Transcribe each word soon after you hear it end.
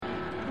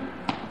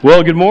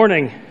Well, good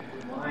morning.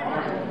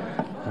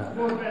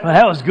 Well,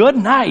 that was good.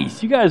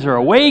 Nice. You guys are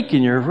awake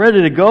and you're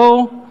ready to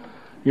go.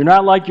 You're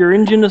not like your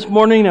engine this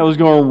morning that was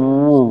going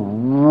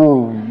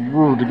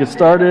to get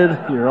started.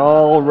 You're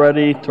all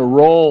ready to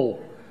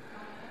roll.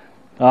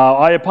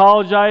 I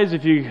apologize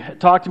if you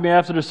talk to me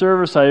after the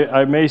service.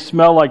 I may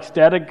smell like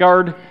static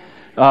guard.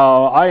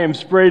 I am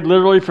sprayed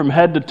literally from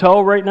head to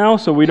toe right now,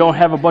 so we don't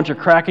have a bunch of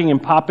cracking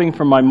and popping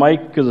from my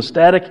mic because of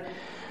static.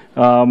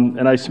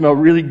 And I smell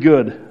really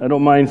good. I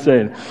don't mind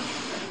saying.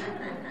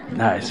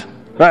 Nice. All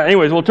right.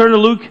 Anyways, we'll turn to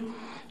Luke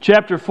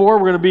chapter 4.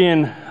 We're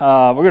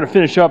going to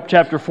finish up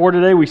chapter 4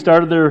 today. We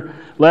started there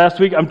last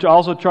week. I'm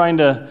also trying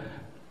to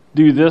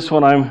do this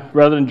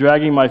rather than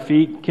dragging my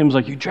feet. Kim's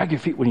like, you drag your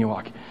feet when you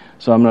walk.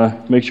 So I'm going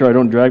to make sure I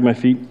don't drag my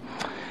feet.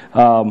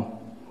 Well,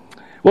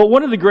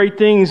 one of the great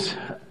things,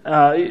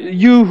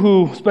 you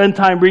who spend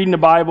time reading the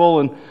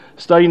Bible and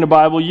studying the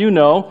Bible, you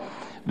know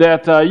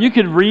that you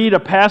could read a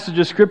passage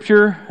of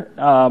Scripture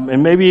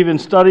and maybe even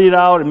study it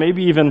out and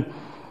maybe even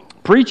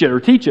preach it or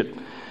teach it.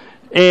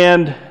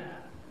 And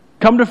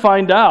come to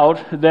find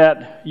out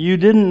that you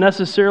didn't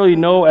necessarily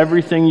know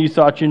everything you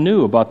thought you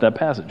knew about that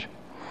passage.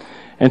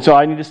 And so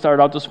I need to start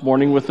out this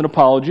morning with an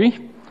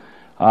apology.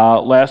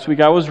 Last week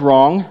I was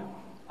wrong.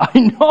 I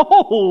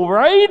know,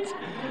 right?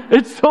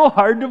 It's so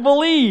hard to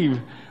believe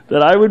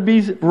that I would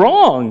be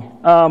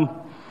wrong.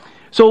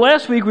 So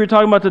last week we were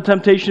talking about the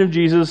temptation of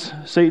Jesus.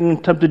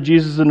 Satan tempted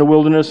Jesus in the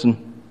wilderness,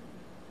 and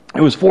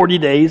it was 40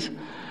 days.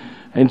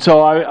 And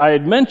so I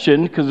had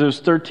mentioned, because it was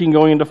 13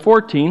 going into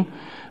 14,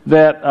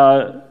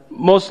 that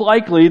most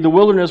likely the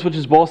wilderness, which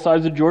is both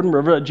sides of the Jordan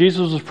River,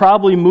 Jesus was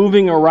probably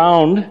moving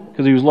around,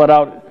 because he was led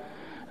out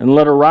and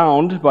led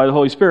around by the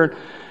Holy Spirit,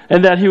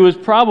 and that he was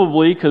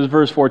probably, because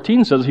verse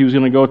 14 says he was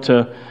going to go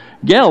to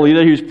Galilee,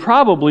 that he was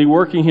probably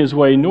working his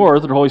way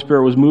north, that the Holy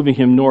Spirit was moving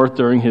him north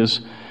during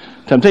his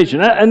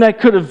temptation. And that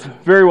could have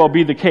very well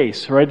be the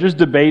case, right? There's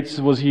debates.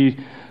 Was he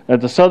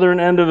at the southern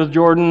end of the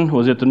Jordan?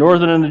 Was it the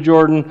northern end of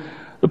Jordan?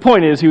 The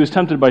point is, he was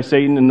tempted by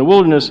Satan in the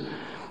wilderness.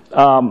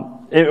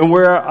 And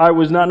where I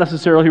was not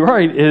necessarily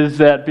right is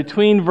that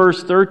between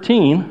verse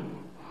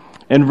 13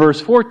 and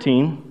verse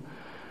 14,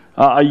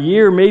 a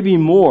year, maybe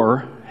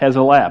more, has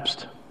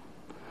elapsed.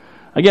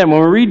 Again,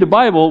 when we read the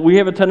Bible, we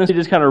have a tendency to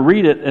just kind of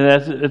read it,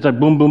 and it's like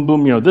boom, boom,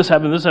 boom, this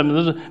happened, this happened,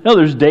 this happened. No,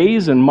 there's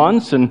days and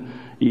months, and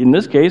in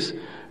this case,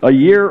 a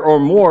year or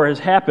more has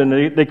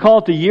happened. They call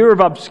it the year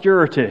of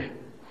obscurity.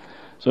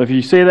 So if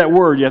you say that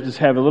word, you have to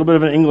have a little bit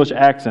of an English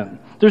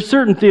accent. There's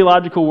certain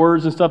theological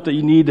words and stuff that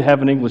you need to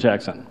have an English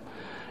accent.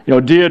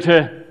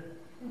 Deity,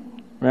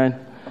 right?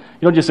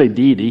 You don't just say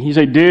deity. You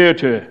say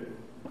deity.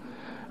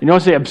 You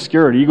don't say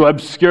obscurity. You go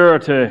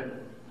obscurity.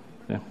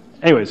 Yeah.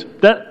 Anyways,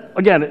 that,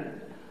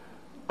 again,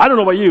 I don't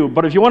know about you,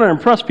 but if you want to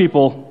impress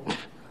people,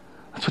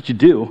 that's what you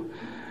do.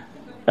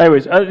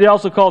 Anyways, they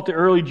also call it the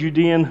early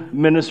Judean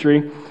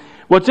ministry.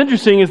 What's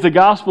interesting is the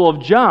Gospel of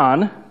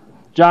John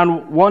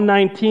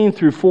 1:19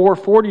 through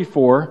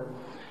 4:44,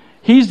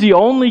 he's the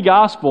only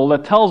Gospel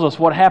that tells us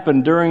what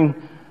happened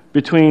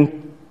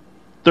between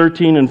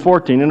 13 and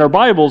 14. In our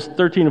Bibles,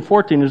 13 and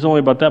 14, there's only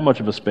about that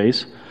much of a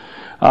space,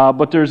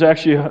 but there's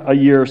actually a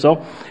year or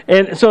so.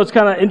 And so it's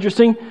kind of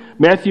interesting.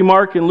 Matthew,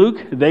 Mark, and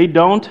Luke, they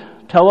don't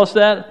tell us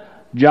that.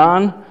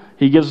 John,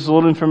 he gives us a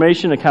little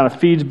information. It kind of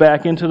feeds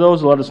back into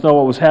those to let us know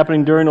what was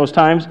happening during those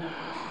times.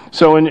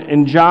 So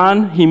in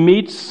John, he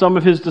meets some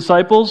of his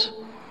disciples.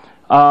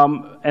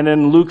 And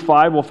in Luke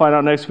 5, we'll find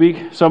out next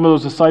week, some of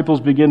those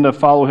disciples begin to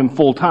follow him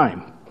full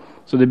time.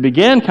 So they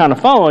began kind of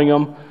following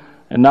him,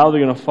 and now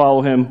they're going to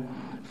follow him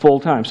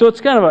full time. So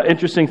it's kind of an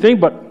interesting thing,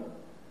 but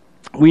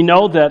we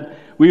know that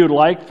we would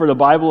like for the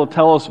Bible to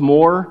tell us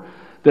more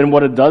than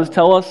what it does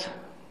tell us.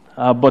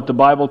 But the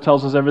Bible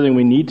tells us everything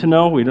we need to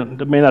know.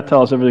 It may not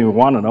tell us everything we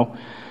want to know.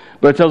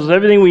 But it tells us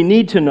everything we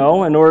need to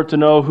know in order to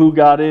know who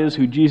God is,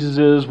 who Jesus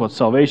is, what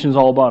salvation is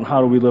all about, and how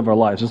do we live our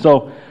lives. And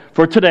so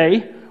for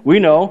today, we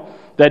know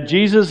that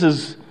Jesus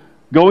is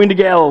going to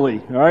Galilee.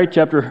 All right,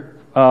 chapter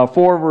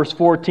 4, verse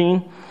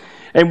 14.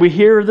 And we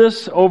hear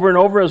this over and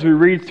over as we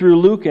read through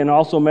Luke and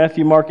also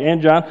Matthew, Mark,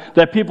 and John,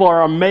 that people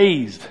are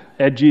amazed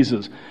at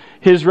Jesus.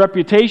 His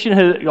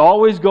reputation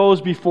always goes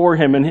before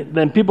him, and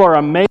then people are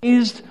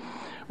amazed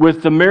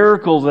with the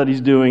miracles that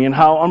he's doing and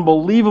how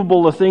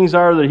unbelievable the things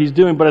are that he's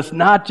doing. But it's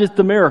not just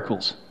the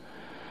miracles.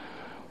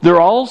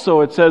 They're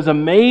also, it says,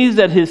 amazed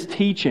at his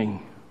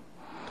teaching.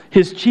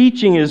 His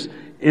teaching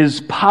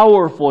is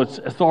powerful, it's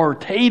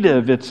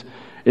authoritative, it's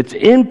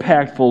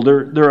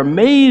impactful. They're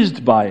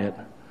amazed by it.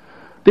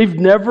 They've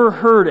never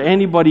heard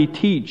anybody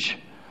teach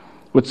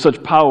with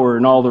such power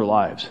in all their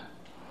lives.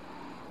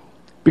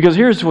 Because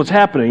here's what's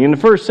happening. In the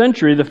first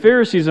century, the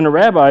Pharisees and the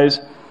rabbis,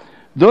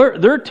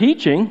 they're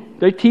teaching.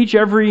 They teach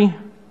every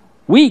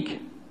week.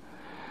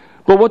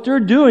 But what they're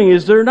doing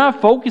is they're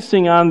not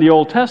focusing on the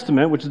Old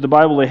Testament, which is the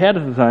Bible they had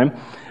at the time.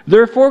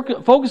 They're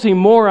focusing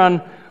more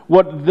on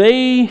what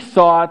they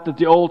thought that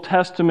the Old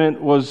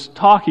Testament was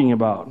talking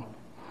about.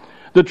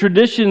 The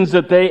traditions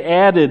that they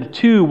added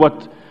to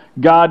what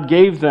God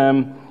gave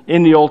them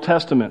in the Old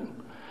Testament.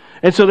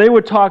 And so they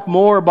would talk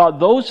more about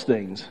those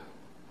things.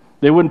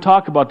 They wouldn't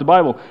talk about the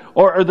Bible.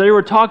 Or they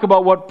would talk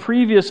about what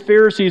previous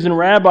Pharisees and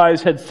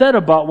rabbis had said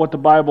about what the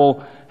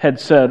Bible had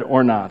said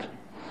or not.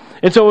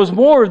 And so it was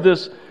more of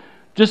this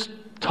just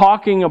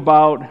talking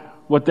about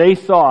what they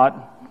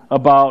thought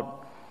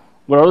about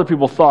what other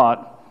people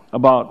thought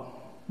about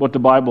what the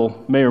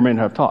Bible may or may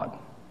not have taught.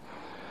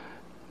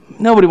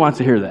 Nobody wants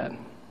to hear that,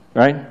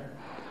 right?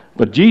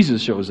 But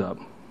Jesus shows up.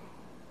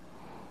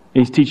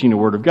 He's teaching the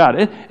Word of God.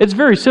 It's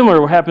very similar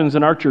to what happens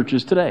in our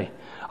churches today.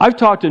 I've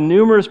talked to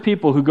numerous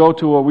people who go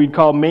to what we'd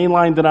call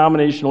mainline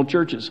denominational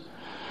churches.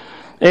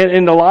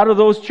 And a lot of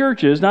those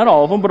churches, not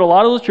all of them, but a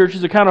lot of those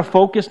churches are kind of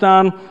focused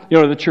on,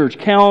 the church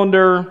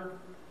calendar,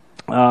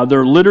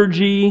 their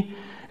liturgy.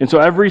 And so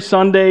every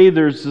Sunday,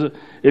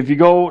 if you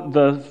go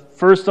the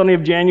first Sunday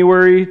of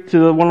January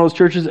to one of those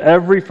churches,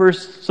 every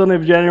first Sunday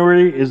of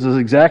January is the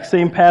exact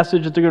same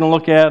passage that they're going to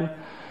look at.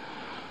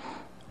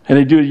 And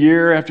they do it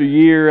year after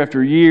year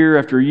after year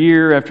after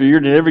year after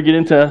year. They never get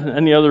into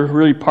any other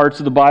really parts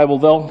of the Bible.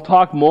 They'll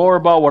talk more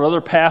about what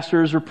other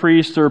pastors or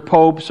priests or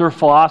popes or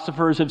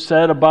philosophers have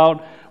said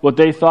about what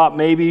they thought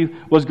maybe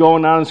was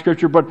going on in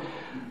Scripture. But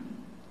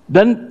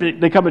then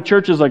they come to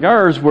churches like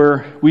ours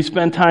where we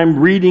spend time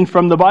reading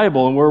from the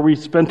Bible and where we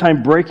spend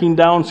time breaking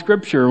down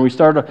Scripture and we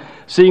start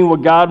seeing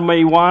what God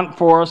may want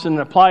for us and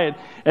apply it.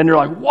 And they're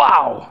like,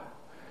 wow,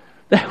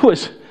 that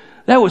was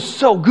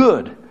so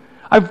good.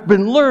 I've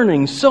been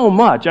learning so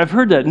much. I've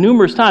heard that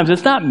numerous times.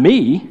 It's not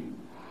me.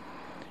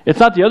 It's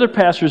not the other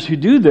pastors who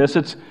do this.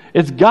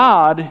 It's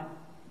God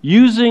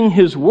using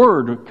His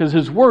Word, because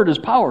His Word is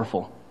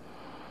powerful.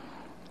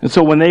 And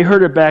so when they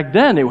heard it back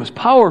then, it was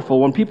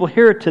powerful. When people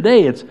hear it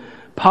today, it's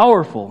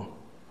powerful.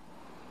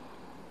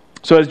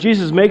 So as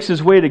Jesus makes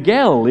His way to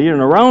Galilee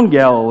and around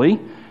Galilee,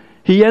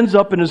 He ends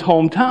up in His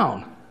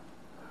hometown,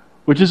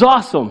 which is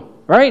awesome,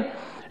 right?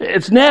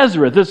 It's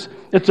Nazareth.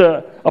 It's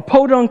a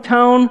podunk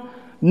town.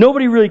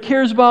 Nobody really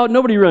cares about,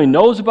 nobody really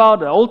knows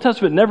about. The Old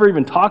Testament never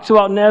even talks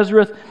about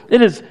Nazareth.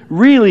 It is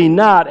really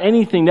not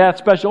anything that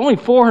special. Only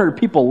 400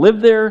 people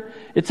live there.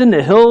 It's in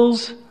the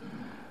hills.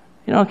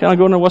 Can I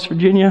go into West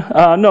Virginia?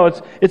 No,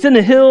 it's in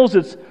the hills.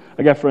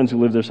 I got friends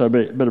who live there, so I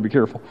better be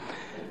careful.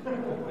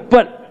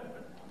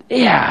 But,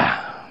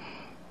 yeah,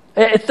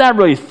 it's not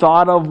really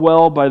thought of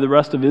well by the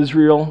rest of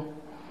Israel.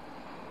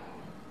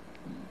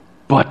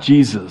 But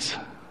Jesus,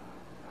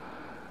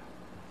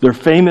 their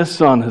famous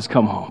son, has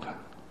come home.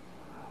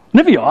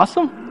 Wouldn't it be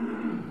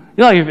awesome?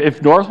 Like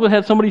if Northwood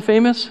had somebody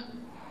famous,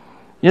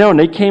 and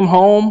they came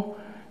home,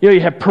 you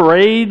have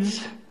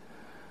parades,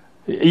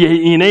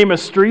 you name a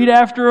street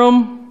after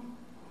them,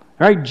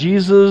 right?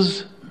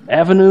 Jesus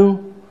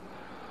Avenue.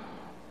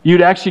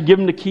 You'd actually give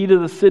them the key to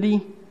the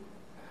city.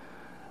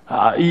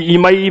 You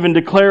might even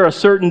declare a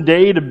certain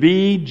day to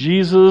be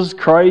Jesus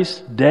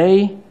Christ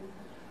Day.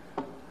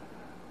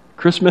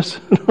 Christmas.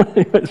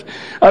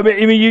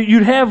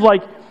 You'd have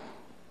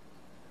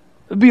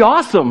it'd be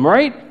awesome,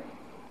 right?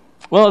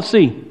 Well, let's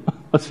see.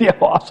 Let's see how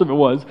awesome it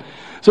was.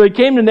 So he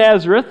came to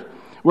Nazareth,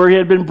 where he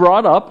had been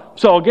brought up.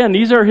 So again,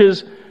 these are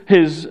his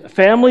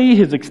family,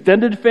 his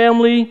extended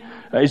family,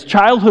 his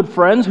childhood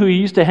friends who he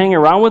used to hang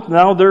around with.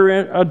 Now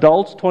they're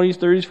adults, 20s,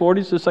 30s,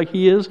 40s, just like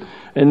he is.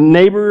 And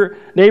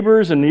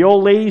neighbors and the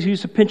old ladies who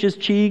used to pinch his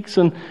cheeks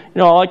and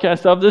all that kind of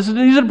stuff. These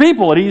are the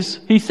people that he's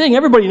seeing.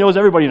 Everybody knows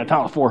everybody in a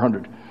town of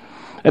 400.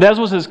 And as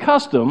was his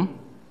custom,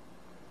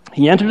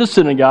 he entered the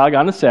synagogue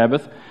on the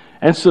Sabbath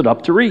and stood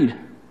up to read.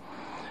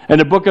 And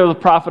the book of the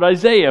prophet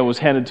Isaiah was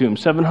handed to him,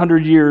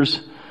 700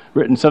 years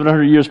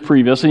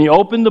previous. And he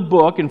opened the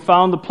book and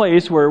found the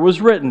place where it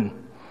was written.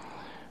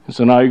 And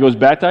so now he goes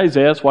back to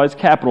Isaiah. That's why it's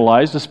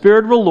capitalized. The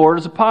Spirit of the Lord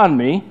is upon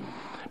me,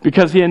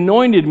 because He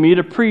anointed me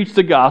to preach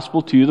the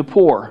gospel to the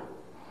poor.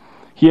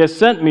 He has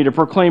sent me to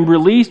proclaim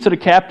release to the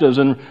captives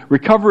and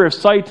recovery of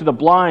sight to the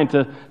blind,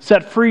 to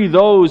set free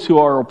those who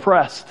are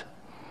oppressed,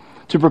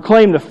 to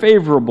proclaim the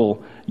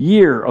favorable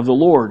year of the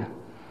Lord.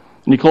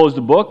 And he closed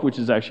the book, which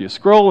is actually a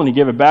scroll, and he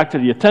gave it back to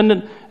the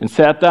attendant and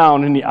sat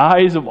down. And the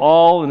eyes of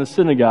all in the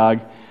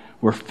synagogue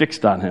were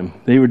fixed on him.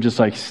 They were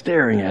just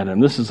staring at him.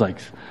 This is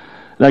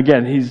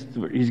again, he's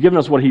given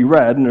us what he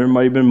read, and there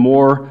might have been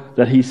more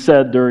that he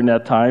said during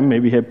that time.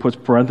 Maybe he puts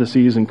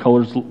parentheses and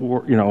colors,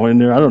 in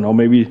there. I don't know.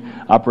 Maybe he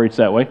operates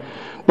that way.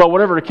 But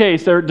whatever the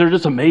case, they're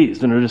just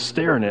amazed, and they're just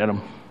staring at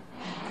him.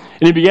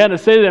 And he began to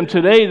say to them,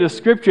 "Today the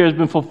scripture has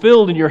been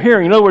fulfilled in your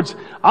hearing." In other words,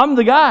 I'm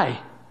the guy.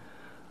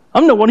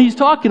 I'm the one he's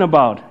talking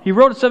about. He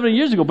wrote it 70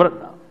 years ago,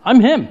 but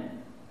I'm him.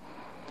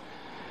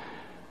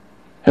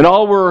 And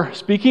all were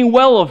speaking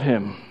well of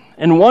him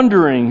and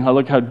wondering, I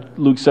look how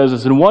Luke says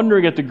this, and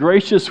wondering at the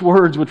gracious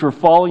words which were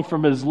falling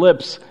from his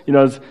lips.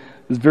 It's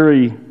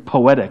very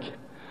poetic.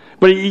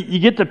 But you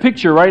get the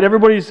picture, right?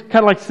 Everybody's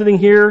kind of sitting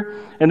here,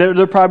 and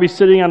they're probably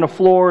sitting on the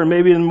floor and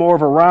maybe in more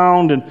of a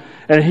round,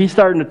 and he's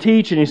starting to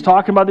teach, and he's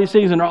talking about these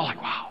things, and they're all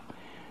like, wow,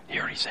 you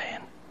hear what he's saying?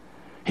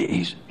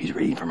 He's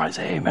reading from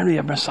Isaiah. Remember,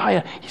 the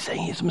Messiah. He's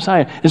saying he's the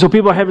Messiah. And so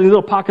people are having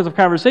little pockets of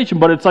conversation,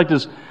 but it's like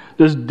this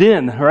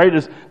din, right?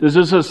 There's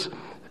just this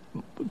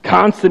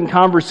constant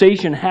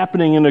conversation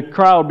happening in a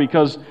crowd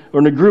or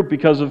in a group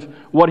because of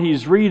what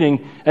he's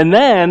reading. And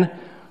then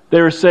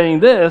they were saying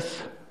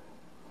this,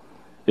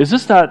 is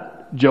this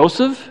not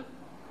Joseph?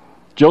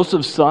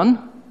 Joseph's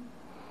son?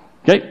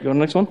 Okay, go to the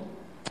next one.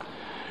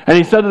 And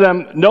he said to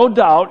them, no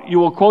doubt you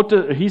will quote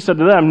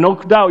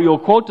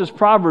this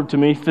proverb to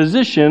me,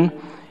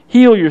 physician,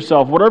 heal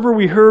yourself. Whatever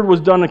we heard was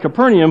done in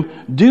Capernaum,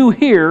 do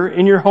here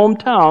in your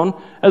hometown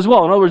as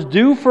well. In other words,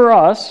 do for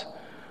us,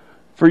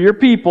 for your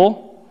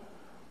people,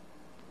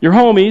 your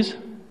homies.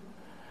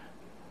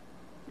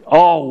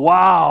 Oh,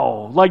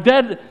 wow. Like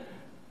that.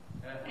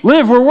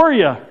 Liv, where were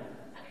you?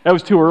 That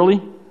was too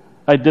early.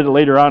 I did it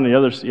later on the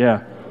others.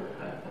 Yeah.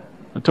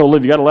 I told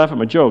Liv, you got to laugh at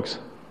my jokes.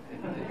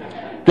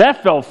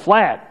 That fell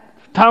flat.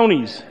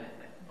 Townies.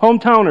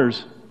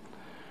 Hometowners.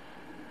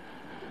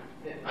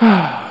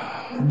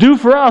 Do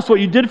for us what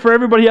you did for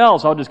everybody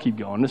else. I'll just keep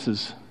going. This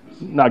is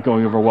not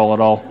going over well at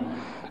all.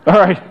 All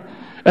right.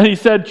 And he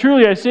said,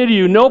 truly I say to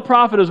you, no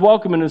prophet is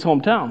welcome in his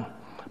hometown.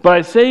 But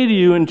I say to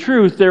you, in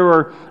truth, there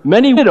were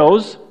many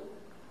widows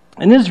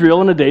in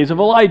Israel in the days of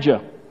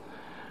Elijah,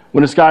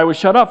 when the sky was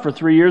shut up for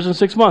 3 years and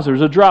 6 months. There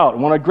was a drought,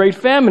 and when a great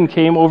famine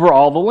came over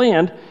all the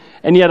land.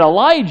 And yet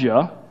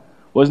Elijah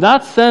was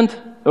sent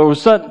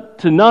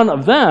to none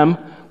of them,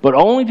 but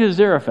only to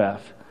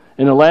Zarephath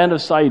in the land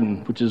of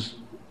Sidon, which is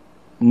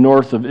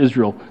north of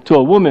Israel, to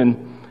a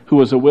woman who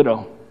was a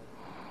widow.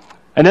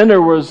 And then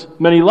there was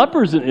many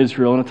lepers in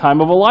Israel in the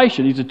time of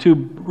Elisha. These are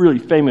two really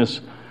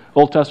famous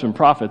Old Testament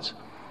prophets.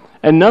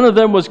 And none of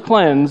them was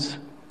cleansed,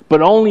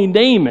 but only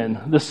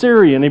Naaman, the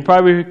Syrian.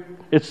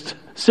 It's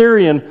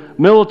Syrian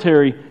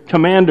military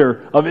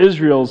commander of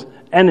Israel's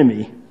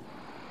enemy.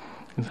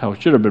 That's how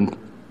it should have been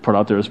put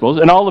out there, I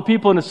suppose. And all the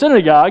people in the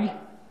synagogue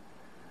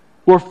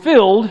were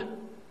filled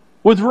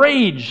with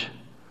rage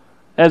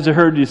as they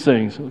heard these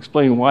things. I'll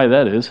explain why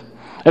that is.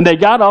 And they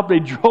got up, they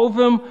drove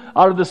him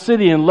out of the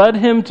city and led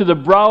him to the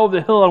brow of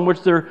the hill on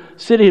which their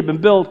city had been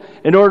built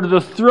in order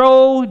to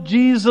throw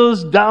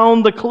Jesus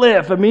down the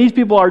cliff. I mean, these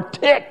people are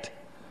ticked.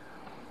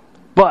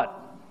 But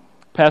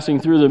passing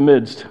through the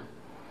midst,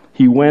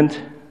 he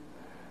went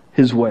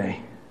his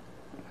way.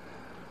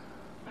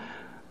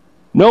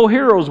 No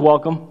heroes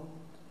welcome.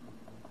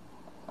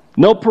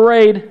 No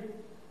parade.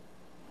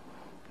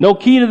 No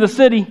key to the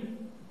city.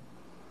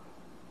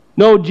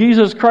 No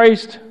Jesus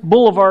Christ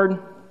Boulevard.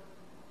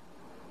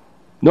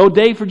 No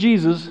day for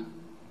Jesus.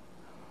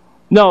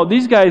 No,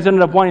 these guys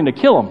ended up wanting to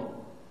kill him.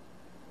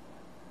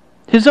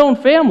 His own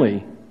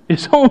family.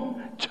 His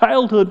own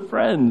childhood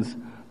friends.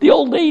 The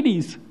old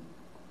ladies.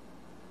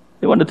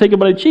 They wanted to take him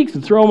by the cheeks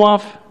and throw him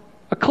off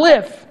a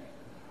cliff.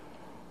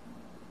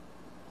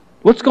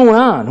 What's going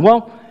on?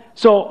 Well,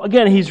 so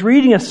again, he's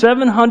reading a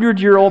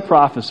 700-year-old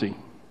prophecy.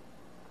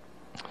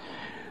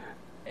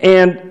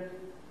 And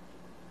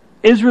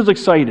Israel's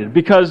excited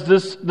because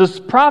this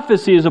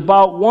prophecy is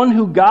about one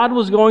who God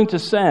was going to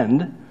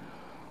send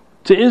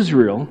to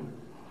Israel,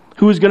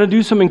 who was going to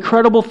do some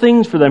incredible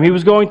things for them. He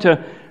was going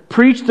to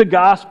preach the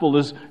gospel,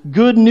 this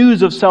good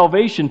news of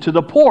salvation to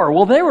the poor.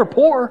 Well, they were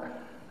poor.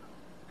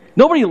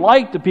 Nobody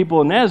liked the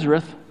people in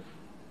Nazareth.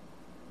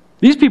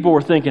 These people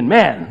were thinking,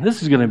 man,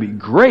 this is going to be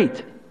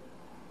great.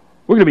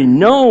 We're going to be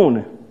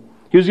known.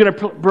 He was going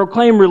to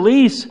proclaim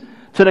release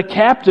to the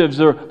captives.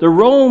 The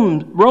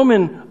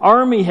Roman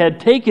army had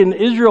taken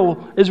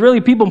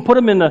Israeli people and put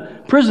them in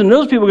the prison.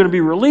 Those people were going to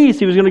be released.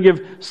 He was going to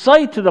give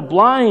sight to the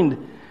blind.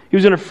 He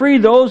was going to free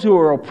those who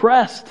were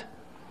oppressed.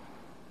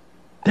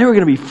 They were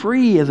going to be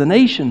free as a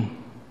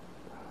nation.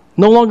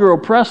 No longer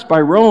oppressed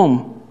by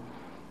Rome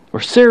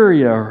or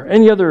Syria or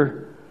any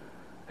other.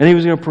 And he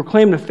was going to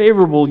proclaim the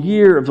favorable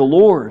year of the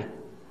Lord.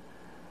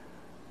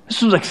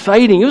 This was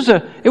exciting.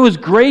 It was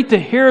great to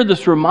hear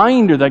this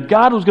reminder that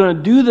God was going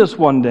to do this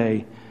one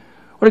day.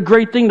 What a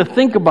great thing to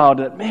think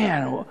about it.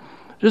 Man,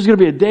 there's going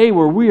to be a day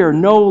where we are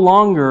no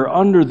longer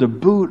under the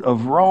boot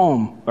of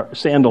Rome, or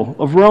sandal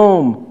of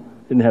Rome.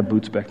 Didn't have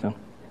boots back then.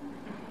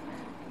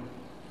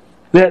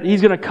 That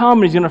he's going to come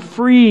and he's going to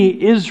free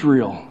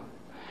Israel.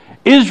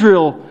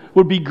 Israel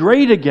would be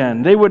great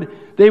again. They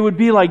would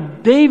be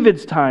like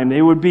David's time.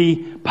 They would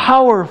be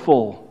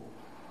powerful.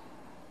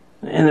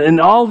 And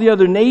all the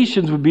other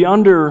nations would be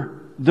under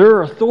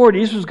their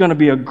authority. This was going to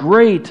be a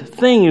great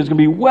thing. It was going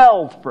to be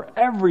wealth for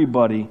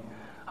everybody.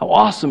 How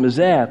awesome is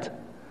that?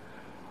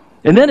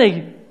 And then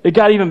it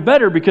got even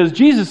better because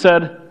Jesus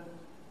said,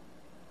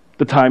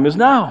 the time is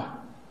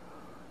now.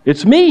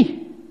 It's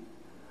me.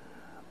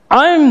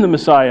 I'm the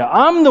Messiah.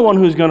 I'm the one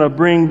who's going to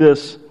bring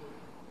this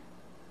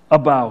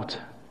about.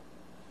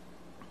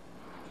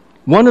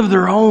 One of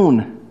their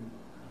own.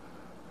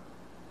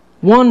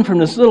 One from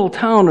this little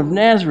town of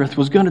Nazareth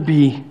was going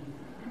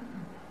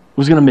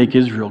to make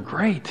Israel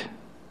great.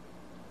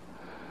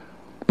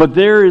 But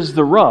there is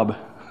the rub.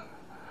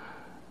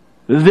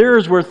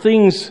 There's where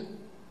things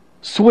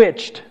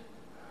switched.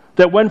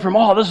 That went from,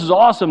 oh, this is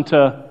awesome,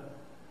 to,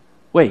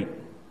 wait,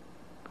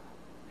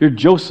 you're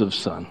Joseph's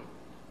son.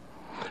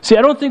 See,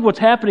 I don't think what's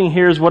happening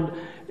here is what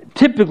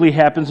typically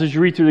happens as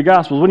you read through the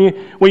Gospels.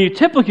 When you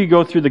typically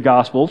go through the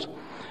Gospels,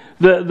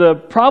 The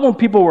problem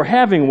people were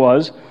having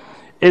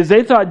is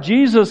they thought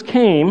Jesus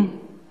came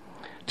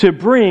to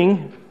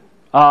bring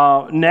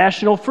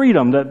national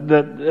freedom,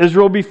 that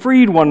Israel would be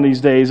freed one of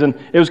these days. And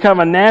it was kind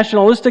of a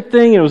nationalistic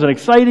thing. It was an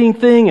exciting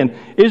thing, and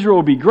Israel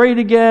would be great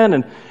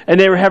again. And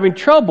they were having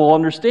trouble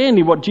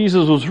understanding what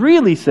Jesus was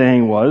really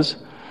saying was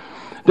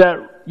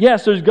that,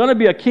 yes, there's going to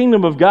be a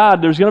kingdom of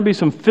God. There's going to be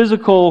some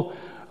physical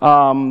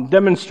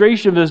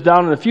demonstration of this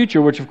down in the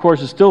future, which, of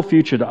course, is still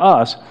future to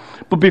us.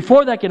 But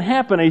before that can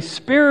happen, a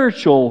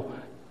spiritual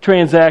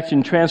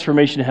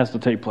transformation has to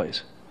take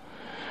place.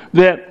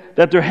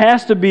 That there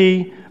has to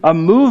be a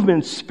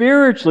movement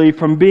spiritually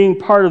from being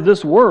part of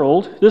this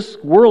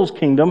world's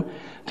kingdom,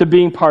 to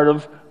being part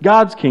of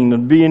God's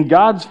kingdom, being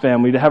God's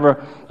family, to have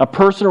a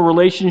personal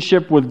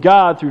relationship with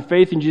God through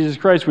faith in Jesus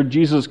Christ, where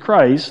Jesus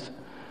Christ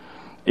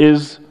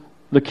is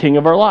the king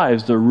of our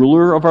lives, the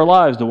ruler of our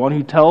lives, the one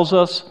who tells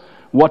us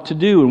what to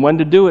do and when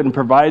to do it and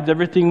provides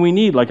everything we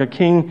need like a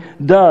king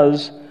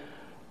does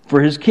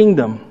for his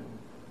kingdom.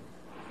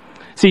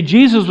 See,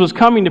 Jesus was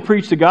coming to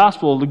preach the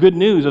gospel, the good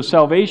news of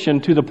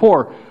salvation to the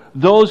poor,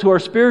 those who are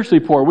spiritually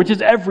poor, which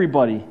is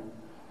everybody.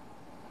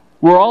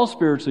 We're all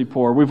spiritually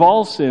poor. We've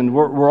all sinned.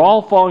 We're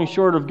all falling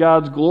short of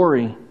God's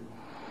glory.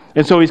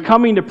 And so he's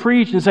coming to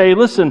preach and say,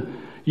 listen,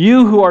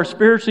 you who are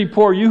spiritually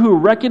poor, you who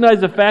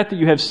recognize the fact that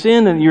you have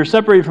sinned and you're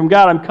separated from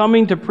God, I'm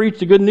coming to preach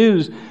the good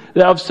news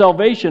of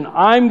salvation.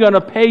 I'm going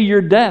to pay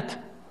your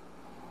debt.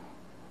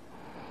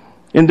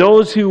 And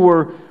those who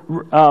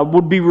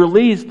would be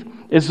released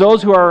is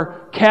those who are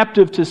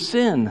captive to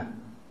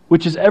sin,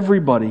 which is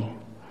everybody.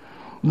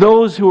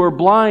 Those who are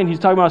blind, he's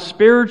talking about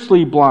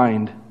spiritually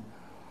blind. And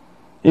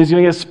he's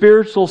going to get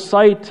spiritual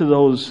sight to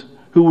those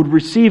who would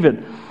receive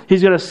it.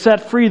 He's going to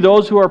set free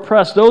those who are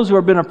oppressed, those who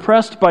have been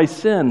oppressed by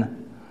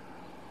sin.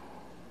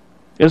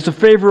 It's a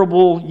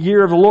favorable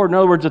year of the Lord. In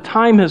other words, a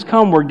time has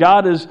come where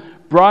God has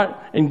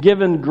brought and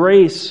given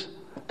grace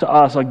to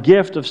us, a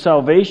gift of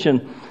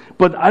salvation.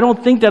 But I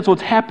don't think that's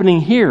what's happening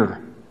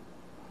here.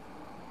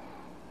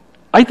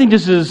 I think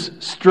this is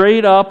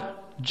straight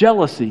up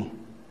jealousy.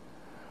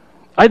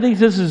 I think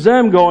this is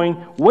them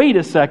going, wait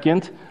a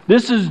second,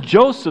 this is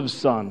Joseph's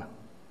son.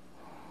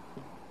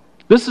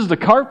 This is the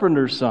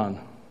carpenter's son.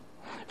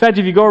 In fact,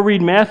 if you go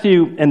read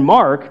Matthew and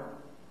Mark,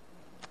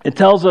 it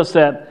tells us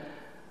that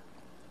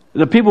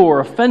the people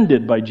were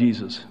offended by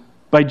Jesus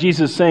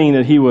saying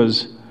that he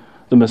was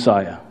the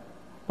Messiah.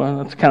 Well,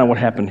 that's kind of what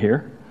happened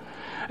here.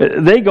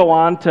 They go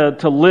on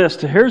to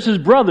list, here's his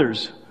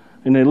brothers,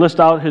 and they list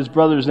out his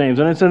brothers' names.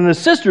 And it says, and his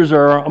sisters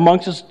are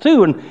amongst us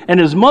too, and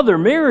his mother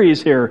Mary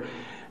is here,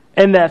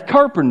 and that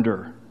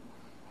carpenter.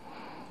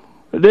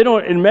 They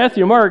don't, in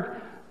Matthew and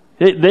Mark,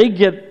 they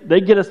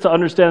get us to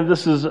understand that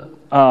this is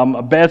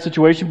a bad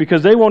situation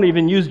because they won't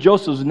even use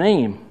Joseph's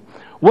name.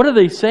 What are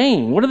they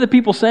saying? What are the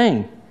people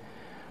saying?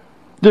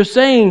 They're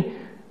saying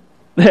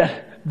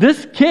that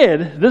this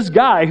kid, this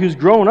guy who's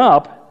grown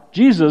up,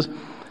 Jesus,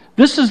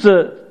 this is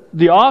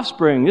the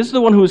offspring. This is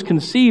the one who was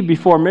conceived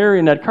before Mary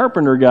and that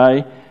carpenter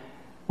guy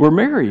were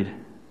married.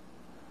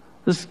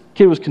 This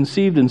kid was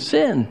conceived in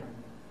sin.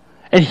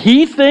 And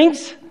he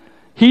thinks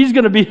he's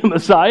going to be the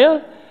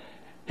Messiah?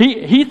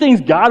 He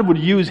thinks God would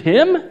use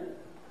him?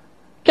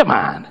 Come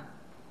on.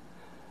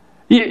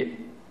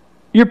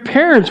 Your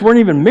parents weren't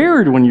even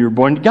married when you were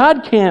born.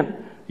 God can't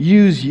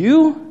use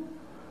you.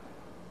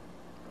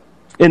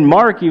 And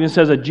Mark even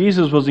says that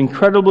Jesus was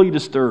incredibly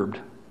disturbed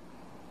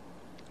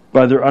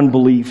by their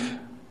unbelief.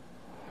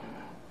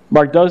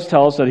 Mark does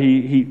tell us that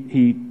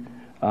he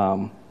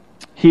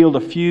healed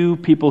a few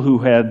people who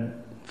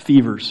had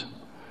fevers,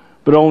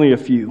 but only a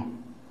few.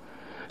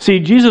 See,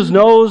 Jesus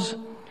knows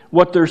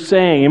what they're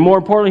saying, and more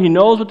importantly, he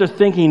knows what they're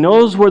thinking. He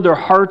knows where their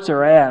hearts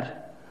are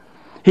at.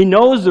 He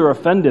knows they're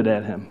offended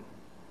at him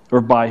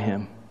or by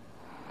him.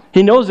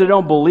 He knows they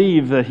don't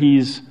believe that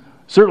he's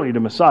certainly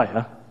the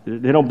Messiah.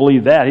 They don't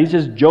believe that. He's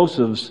just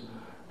Joseph's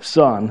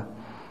son.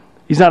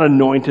 He's not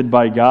anointed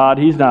by God.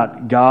 He's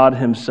not God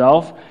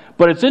himself.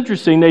 But it's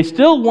interesting, they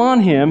still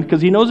want him,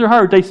 because he knows their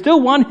heart, they still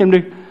want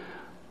him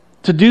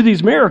to do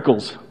these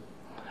miracles.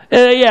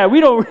 And yeah, we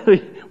don't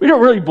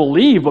really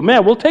believe, but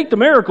man, we'll take the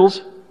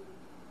miracles.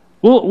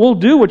 We'll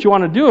do what you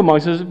want to do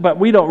amongst us, but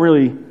we don't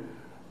really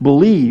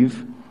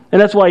believe.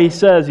 And that's why he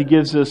says, he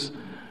gives this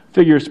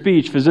figure of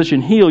speech,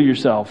 physician, heal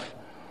yourself.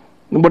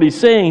 And what he's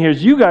saying here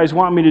is, you guys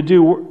want me to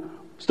do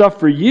stuff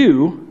for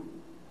you,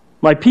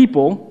 my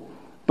people,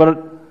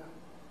 but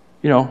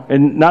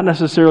and not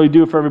necessarily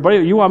do it for everybody.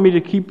 You want me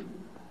to keep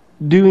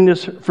doing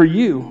this for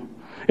you.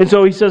 And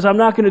so he says, I'm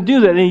not going to do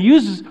that. And he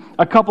uses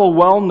a couple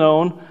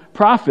well-known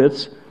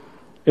prophets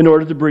in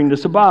order to bring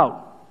this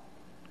about.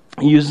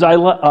 He uses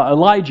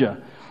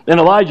Elijah. And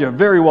Elijah,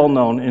 very well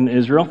known in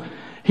Israel,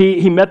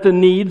 he met the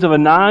needs of a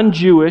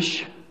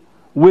non-Jewish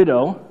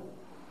widow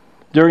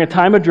during a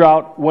time of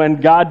drought when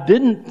God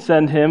didn't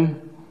send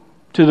him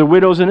to the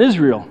widows in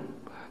Israel.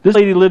 This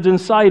lady lived in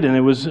Sidon.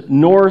 It was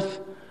north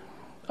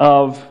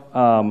of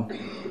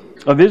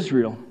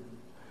Israel.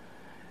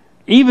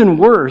 Even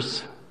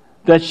worse,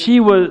 that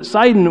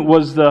Sidon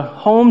was the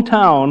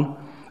hometown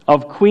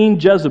of Queen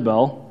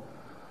Jezebel,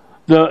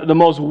 the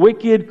most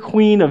wicked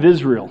queen of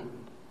Israel.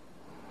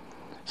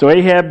 So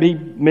Ahab, he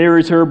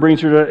marries her,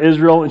 brings her to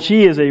Israel, and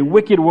she is a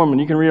wicked woman.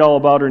 You can read all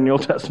about her in the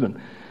Old Testament.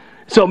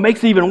 So it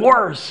makes it even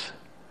worse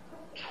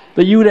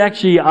that you would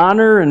actually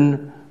honor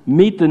and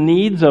meet the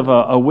needs of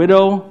a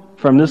widow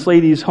from this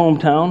lady's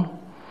hometown.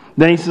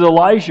 Then he says,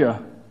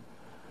 Elijah,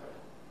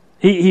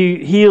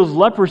 he heals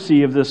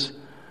leprosy of this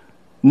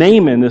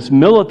Naaman, this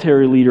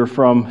military leader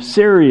from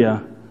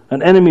Syria,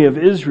 an enemy of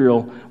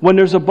Israel, when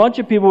there's a bunch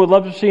of people with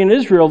leprosy in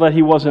Israel that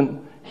he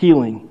wasn't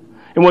healing.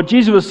 And what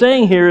Jesus was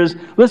saying here is,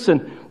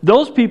 listen,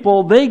 those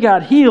people, they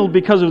got healed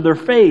because of their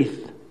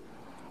faith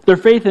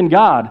in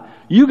God.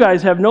 You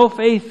guys have no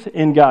faith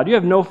in God. You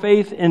have no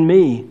faith in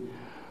me.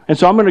 And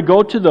so I'm going to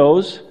go to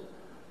those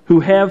who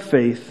have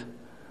faith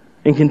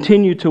and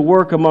continue to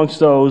work amongst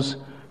those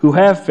who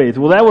have faith.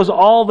 Well, that was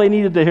all they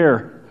needed to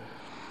hear.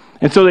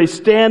 And so they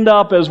stand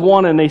up as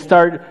one and they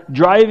start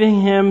driving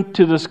him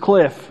to this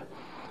cliff.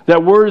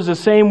 That word is the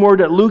same word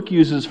that Luke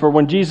uses for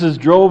when Jesus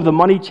drove the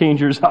money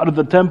changers out of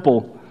the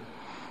temple.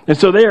 And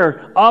so they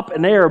are up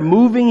and they are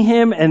moving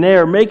him and they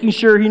are making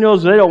sure he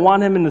knows they don't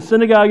want him in the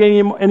synagogue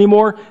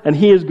anymore. And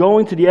he is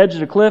going to the edge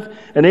of the cliff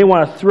and they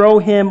want to throw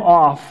him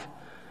off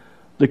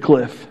the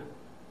cliff.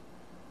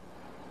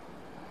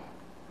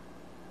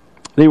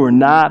 They were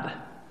not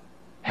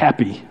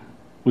happy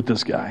with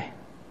this guy.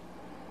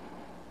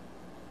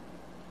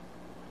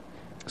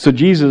 So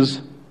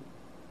Jesus,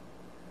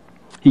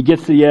 he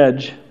gets to the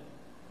edge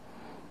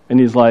and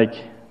he's like,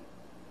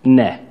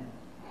 nah,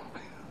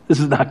 this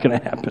is not going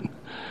to happen.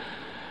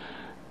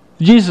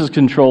 Jesus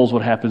controls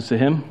what happens to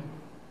him.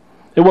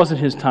 It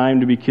wasn't his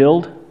time to be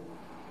killed.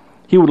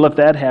 He would let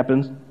that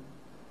happen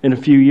in a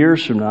few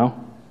years from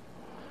now.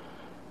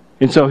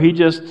 And so he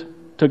just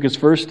took his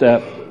first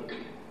step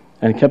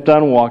and kept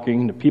on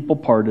walking. The people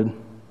parted.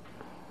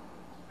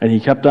 And he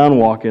kept on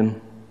walking.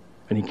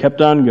 And he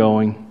kept on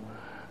going.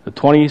 The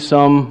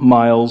 20-some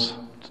miles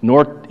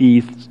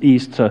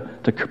northeast to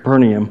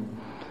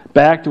Capernaum.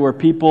 Back to where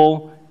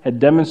people had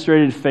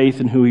demonstrated faith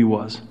in who he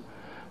was.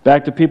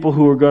 Back to people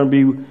who were going to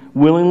be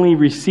willingly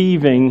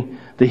receiving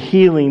the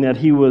healing that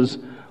he was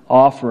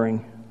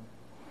offering.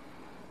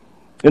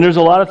 And there's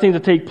a lot of things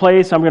that take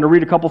place. I'm going to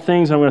read a couple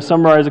things. I'm going to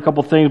summarize a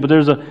couple things. But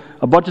there's a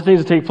bunch of things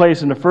that take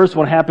place. And the first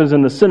one happens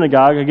in the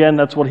synagogue. Again,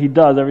 that's what he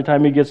does. Every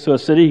time he gets to a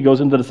city, he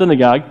goes into the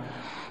synagogue.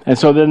 And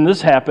so then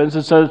this happens.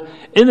 It says,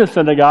 in the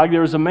synagogue,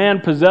 there was a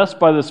man possessed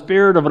by the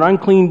spirit of an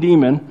unclean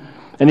demon.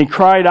 And he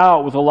cried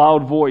out with a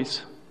loud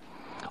voice,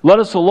 "Let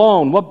us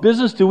alone. What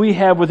business do we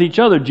have with each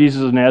other,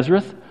 Jesus of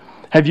Nazareth?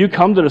 Have you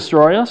come to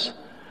destroy us?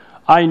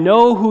 I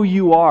know who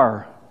you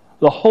are,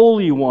 the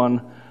Holy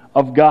One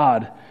of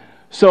God."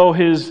 So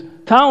his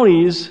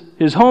townies,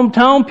 his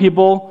hometown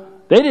people,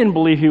 they didn't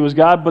believe he was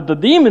God, but the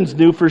demons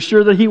knew for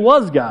sure that he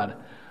was God,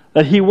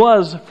 that he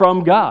was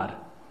from God.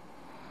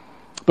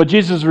 But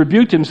Jesus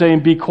rebuked him,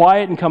 saying, "Be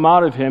quiet and come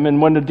out of him."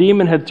 And when the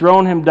demon had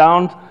thrown him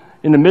down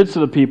in the midst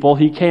of the people,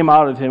 he came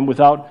out of him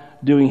without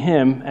doing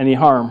him any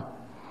harm.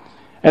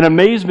 And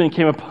amazement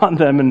came upon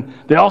them, and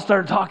they all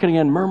started talking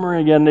again,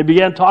 murmuring again. They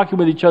began talking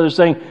with each other,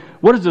 saying,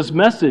 "What is this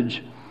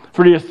message?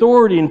 For the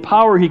authority and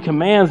power he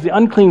commands the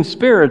unclean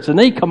spirits, and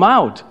they come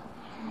out."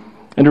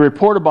 And the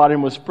report about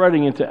him was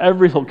spreading into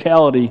every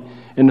locality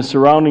in the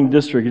surrounding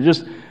district. It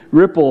just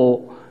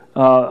ripple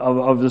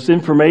of this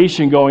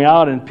information going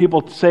out, and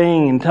people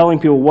saying and telling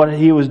people what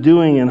he was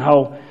doing and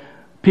how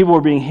people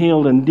were being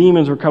healed and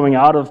demons were coming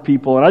out of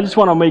people. And I just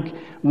want to make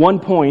one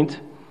point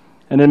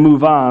and then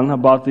move on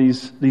about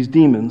these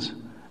demons.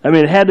 I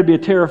mean, it had to be a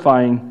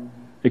terrifying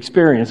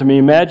experience. I mean,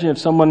 imagine if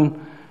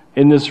someone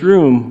in this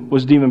room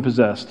was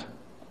demon-possessed.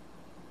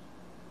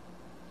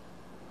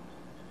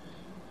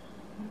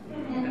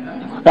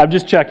 I'm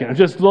just checking. I'm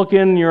just looking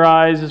in your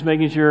eyes, just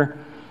making sure.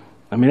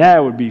 I mean,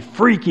 that would be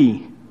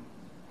freaky.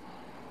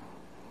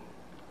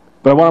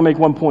 But I want to make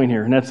one point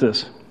here, and that's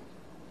this.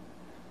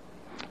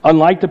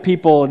 Unlike the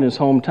people in his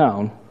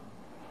hometown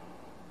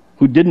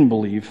who didn't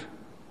believe,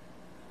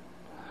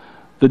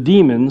 the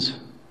demons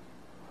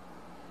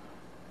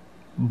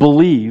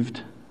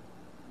believed,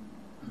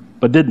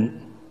 but didn't,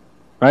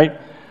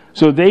 right?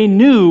 So they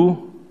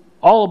knew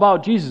all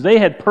about Jesus. They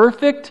had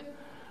perfect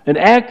and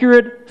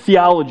accurate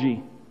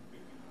theology.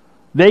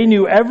 They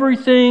knew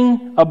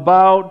everything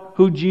about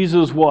who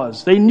Jesus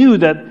was. They knew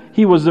that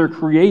he was their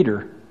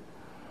creator.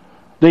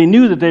 They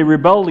knew that they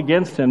rebelled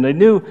against him. They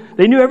knew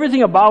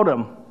everything about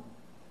him.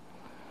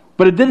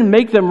 But it didn't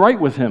make them right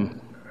with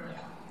him.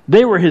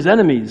 They were his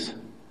enemies.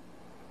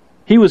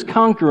 He was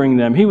conquering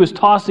them. He was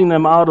tossing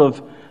them out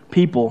of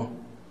people.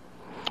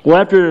 Well,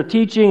 after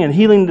teaching and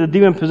healing the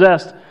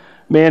demon-possessed,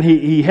 man,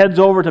 he heads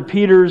over to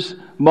Peter's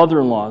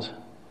mother-in-law's.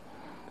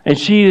 And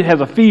she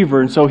has a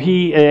fever, and so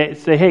he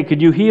say, "Hey,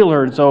 could you heal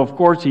her?" And so, of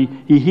course, he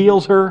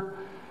heals her.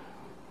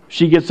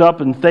 She gets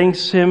up and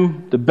thanks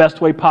him the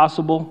best way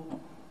possible.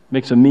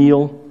 Makes a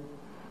meal.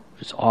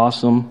 It's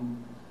awesome.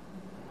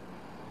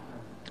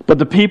 But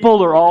the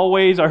people are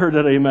always, I heard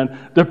that amen,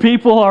 the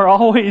people are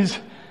always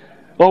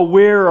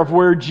aware of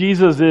where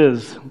Jesus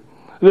is.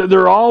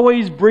 They're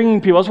always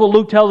bringing people. That's what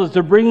Luke tells us.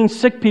 They're bringing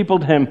sick people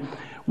to him,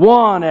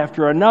 one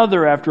after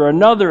another, after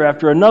another,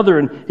 after another,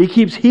 and he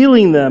keeps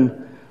healing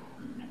them.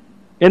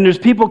 And there's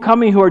people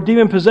coming who are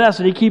demon-possessed,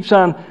 and he keeps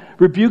on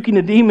rebuking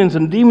the demons,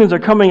 and demons are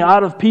coming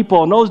out of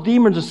people, and those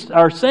demons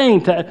are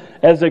saying,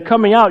 as they're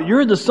coming out,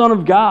 "You're the Son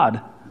of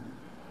God."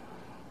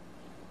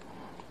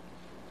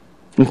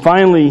 And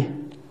finally,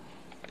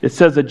 it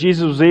says that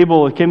Jesus was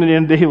able, it came to the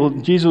end of the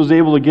day, Jesus was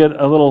able to get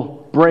a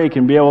little break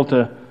and be able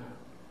to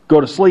go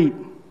to sleep.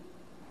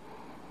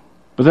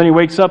 But then he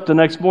wakes up the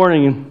next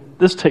morning and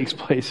this takes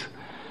place.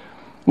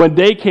 When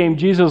day came,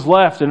 Jesus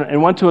left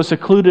and went to a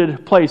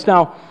secluded place.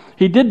 Now,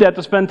 he did that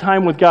to spend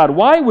time with God.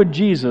 Why would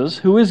Jesus,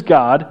 who is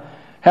God,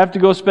 have to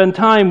go spend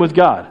time with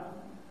God?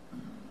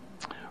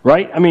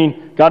 Right? I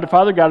mean, God the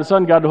Father, God the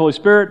Son, God the Holy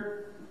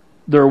Spirit,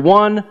 they're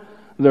one.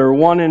 They're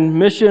one in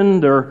mission.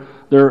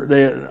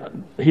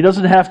 He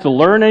doesn't have to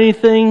learn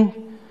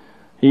anything.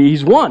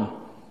 He's one.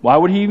 Why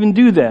would he even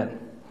do that?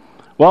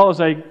 Well,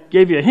 as I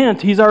gave you a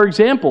hint, he's our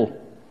example.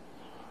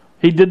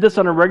 He did this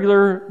on a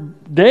regular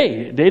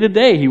day to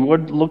day. He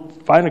would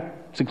find a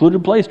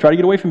secluded place, try to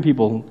get away from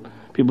people.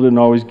 People didn't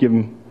always give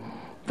him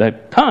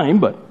that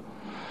time,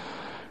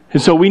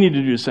 and so we need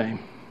to do the same.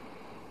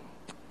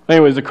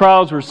 Anyways, the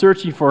crowds were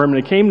searching for him,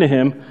 and they came to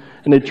him,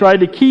 and they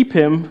tried to keep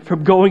him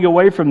from going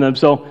away from them.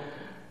 So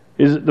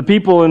the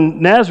people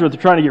in Nazareth are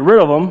trying to get rid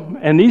of him,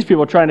 and these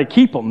people are trying to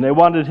keep him. They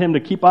wanted him to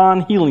keep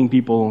on healing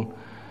people.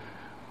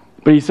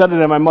 But he said to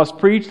them, "I must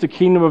preach the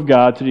kingdom of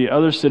God to the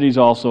other cities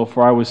also,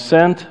 for I was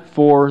sent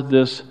for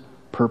this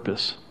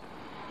purpose."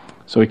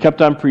 So he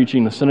kept on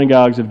preaching the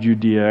synagogues of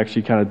Judea.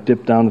 Actually kind of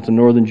dipped down into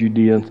northern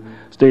Judea,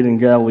 stayed in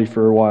Galilee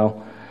for a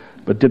while,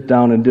 but dipped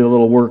down and did a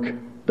little work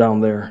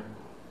down there.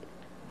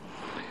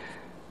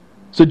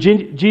 So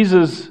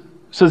Jesus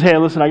says, "Hey,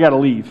 listen, I got to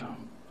leave.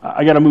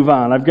 I got to move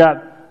on.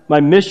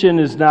 My mission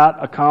is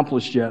not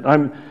accomplished yet.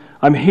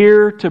 I'm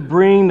here to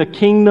bring the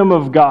kingdom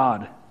of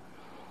God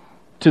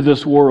to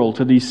this world,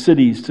 to these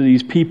cities, to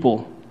these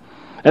people."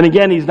 And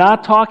again, he's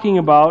not talking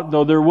about,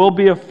 though there will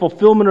be a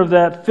fulfillment of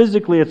that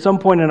physically at some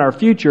point in our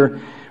future,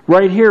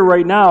 right here,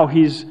 right now,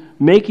 he's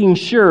making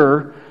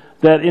sure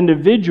that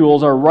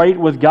individuals are right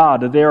with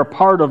God, that they are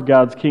part of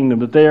God's kingdom,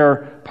 that they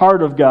are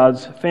part of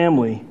God's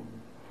family.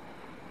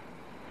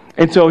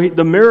 And so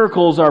the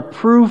miracles are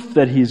proof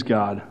that he's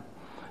God.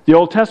 The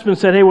Old Testament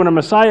said, hey, when a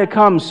Messiah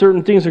comes,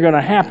 certain things are going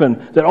to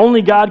happen that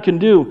only God can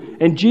do.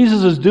 And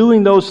Jesus is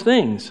doing those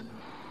things,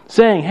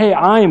 saying, hey,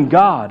 I am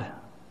God.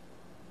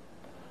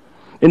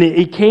 And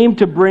he came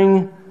to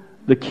bring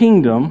the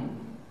kingdom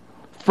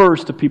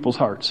first to people's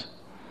hearts,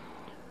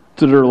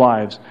 to their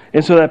lives.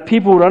 And so that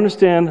people would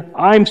understand,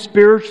 I'm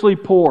spiritually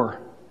poor.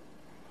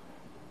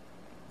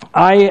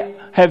 I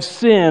have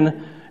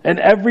sin, and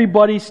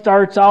everybody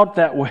starts out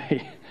that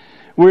way.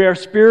 We are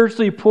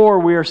spiritually poor.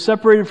 We are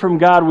separated from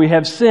God. We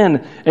have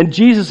sin. And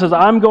Jesus says,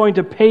 I'm going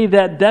to pay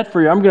that debt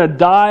for you. I'm going to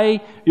die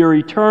your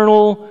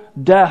eternal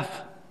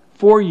death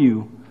for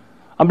you.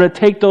 I'm going to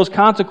take those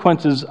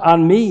consequences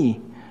on me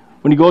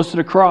when he goes to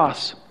the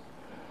cross.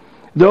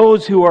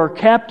 Those who are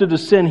captive to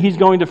sin, he's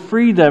going to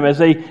free them as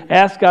they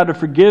ask God to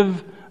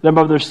forgive them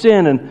of their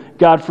sin, and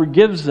God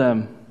forgives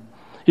them.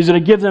 He's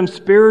going to give them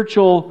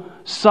spiritual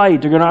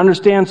sight. They're going to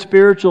understand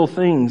spiritual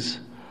things.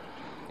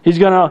 He's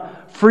going to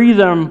free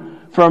them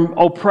from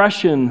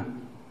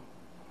oppression.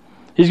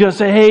 He's going to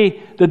say,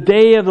 hey, the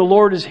day of the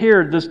Lord is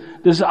here.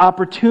 This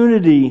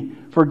opportunity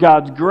for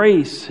God's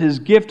grace, his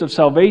gift of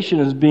salvation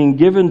is being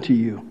given to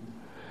you.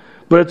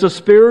 But it's a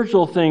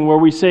spiritual thing where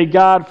we say,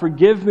 God,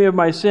 forgive me of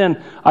my sin.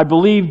 I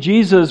believe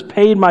Jesus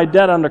paid my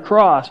debt on the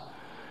cross.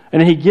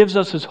 And he gives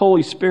us his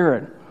Holy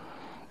Spirit.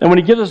 And when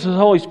he gives us his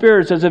Holy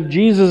Spirit, it's as if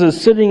Jesus is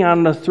sitting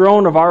on the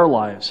throne of our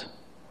lives,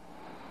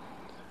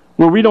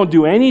 where we don't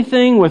do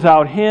anything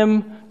without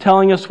him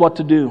telling us what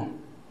to do.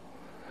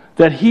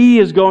 That he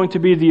is going to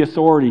be the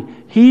authority.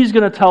 He's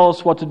going to tell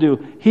us what to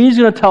do. He's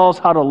going to tell us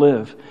how to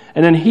live.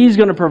 And then he's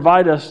going to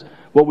provide us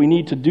what we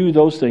need to do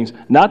those things.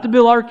 Not to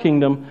build our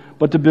kingdom,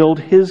 but to build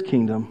his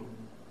kingdom.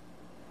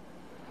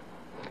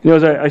 You know,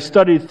 as I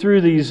studied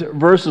through these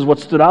verses, what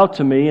stood out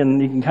to me, and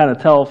you can kind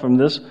of tell from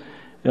this,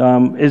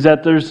 is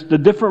that there's the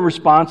different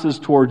responses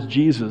towards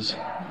Jesus.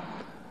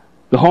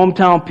 The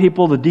hometown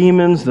people, the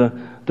demons,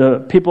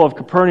 the people of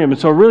Capernaum. And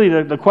so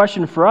really the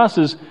question for us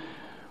is,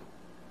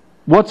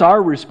 what's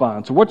our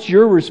response? What's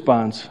your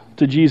response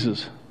to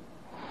Jesus?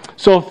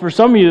 So for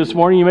some of you this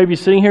morning, you may be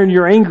sitting here and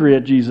you're angry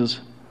at Jesus.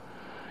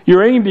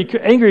 You're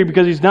angry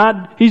because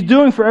he's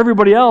doing for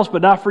everybody else,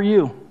 but not for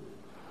you.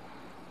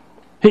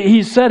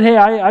 He said, hey,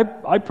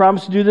 I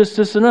promised to do this,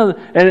 and another.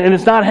 And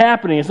it's not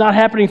happening. It's not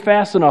happening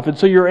fast enough. And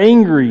so you're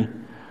angry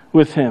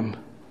with him.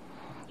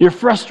 You're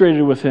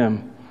frustrated with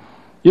him.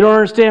 You don't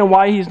understand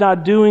why he's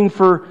not doing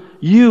for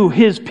you,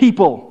 his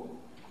people.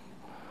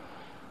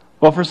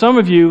 Well, for some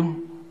of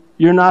you,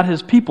 you're not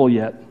his people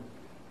yet.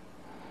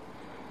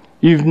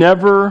 You've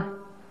never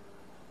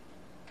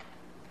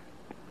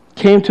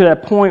came to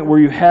that point where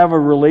you have a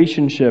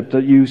relationship,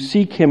 that you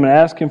seek him and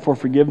ask him for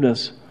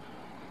forgiveness.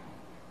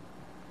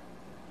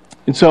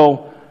 And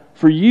so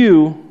for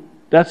you,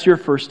 that's your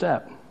first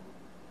step.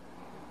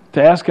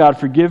 To ask God,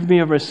 forgive me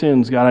of my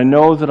sins. God, I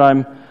know that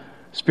I'm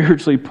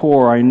spiritually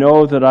poor. I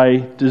know that I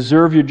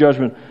deserve your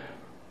judgment.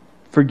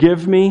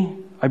 Forgive me.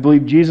 I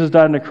believe Jesus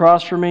died on the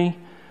cross for me.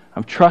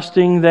 I'm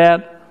trusting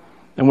that.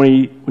 And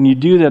when you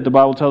do that, the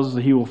Bible tells us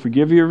that He will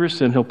forgive you of your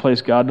sin. He'll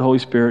place God, the Holy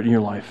Spirit, in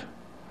your life.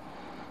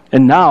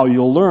 And now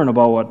you'll learn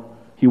about what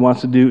He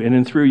wants to do in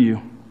and through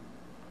you.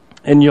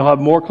 And you'll have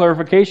more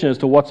clarification as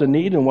to what's a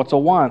need and what's a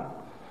want.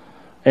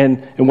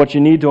 And what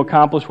you need to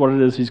accomplish what it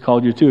is He's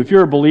called you to. If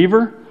you're a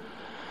believer,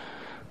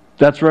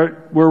 that's right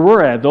where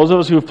we're at. Those of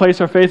us who have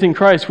placed our faith in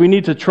Christ, we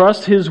need to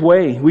trust His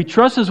way. We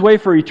trust His way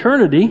for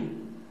eternity.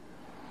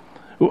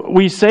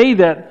 We say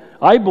that,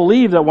 I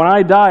believe that when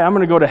I die, I'm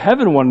going to go to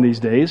heaven one of these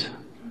days.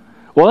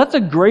 Well, that's a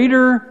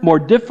greater, more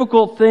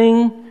difficult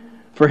thing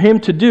for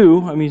Him to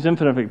do. I mean, He's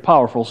infinitely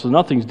powerful, so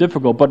nothing's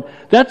difficult. But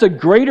that's a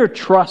greater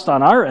trust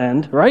on our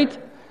end, right?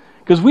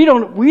 Because we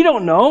don't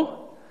know.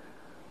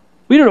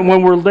 We don't.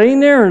 When we're laying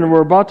there and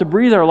we're about to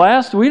breathe our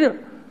last, we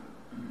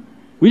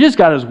just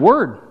got His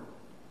word.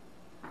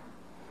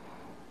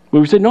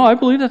 We say, no, I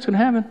believe that's going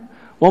to happen.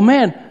 Well,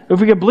 man,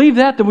 if we can believe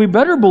that, then we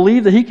better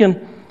believe that He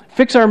can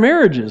fix our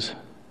marriages.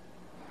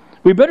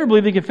 We better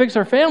believe He can fix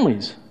our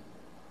families.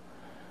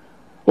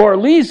 Or at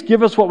least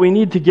give us what we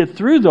need to get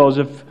through those,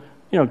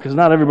 because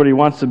not everybody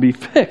wants to be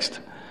fixed.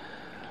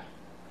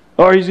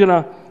 Or He's going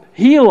to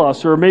heal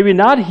us, or maybe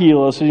not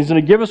heal us, and He's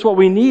going to give us what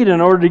we need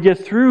in order to get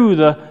through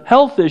the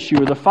health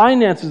issue, or the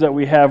finances that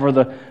we have, or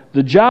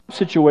the job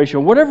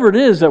situation, whatever it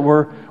is that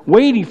we're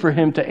waiting for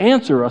Him to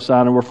answer us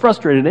on, and we're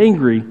frustrated and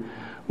angry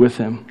with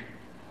Him.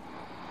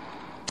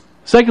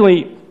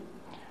 Secondly,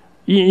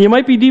 you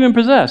might be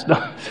demon-possessed.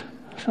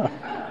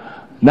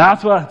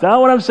 Not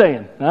what I'm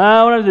saying.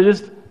 Not what I'm saying.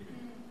 Just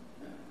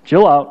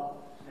chill out.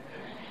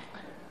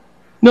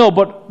 No,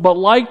 but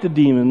like the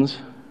demons,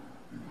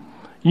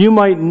 you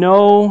might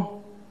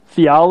know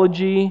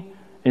theology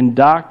and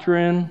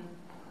doctrine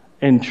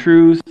and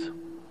truth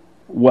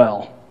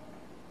well.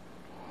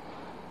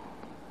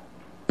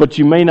 But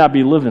you may not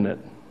be living it.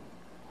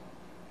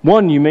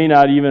 One, you may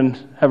not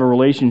even have a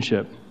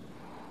relationship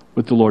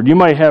with the Lord. You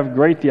might have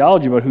great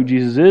theology about who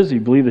Jesus is. You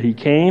believe that He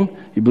came.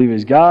 You believe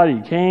He's God.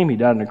 He came. He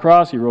died on the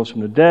cross. He rose from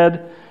the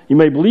dead. You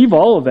may believe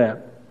all of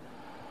that.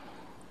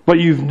 But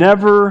you've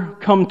never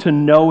come to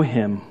know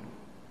Him.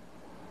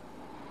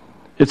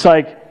 It's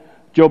like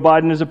Joe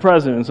Biden is a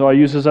president, so I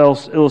use this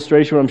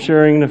illustration when I'm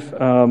sharing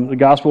the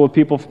gospel with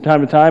people from time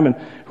to time, and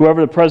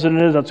whoever the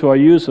president is, that's who I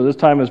use. So this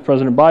time it's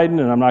President Biden,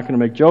 and I'm not going to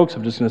make jokes.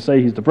 I'm just going to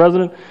say he's the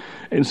president.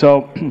 And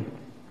so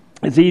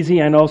it's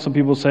easy. I know some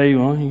people say,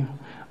 well, I'm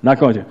not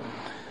going to.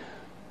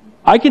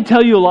 I can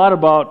tell you a lot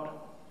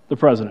about the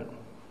president.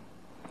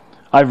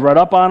 I've read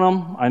up on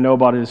him. I know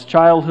about his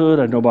childhood.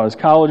 I know about his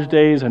college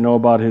days. I know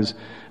about his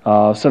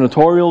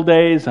senatorial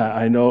days.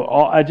 I know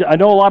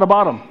a lot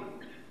about him.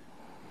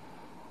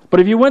 But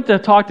if you went to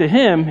talk to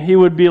him, he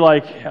would be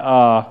like,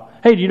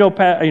 "Hey, do you know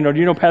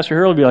Pastor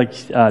Harald?" He'd be like,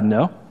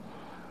 "No,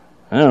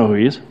 I don't know who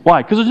he is."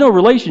 Why? Because there's no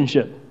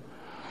relationship.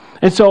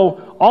 And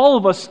so all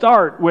of us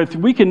start with,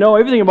 we can know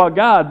everything about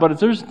God, but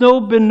if there's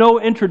been no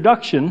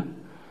introduction,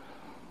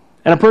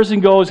 and a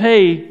person goes,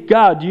 "Hey,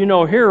 God, do you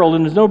know Harald?"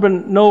 and there's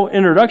been no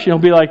introduction, he'll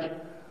be like,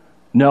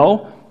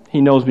 "No, he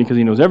knows me because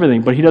he knows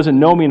everything, but he doesn't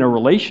know me in a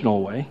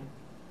relational way."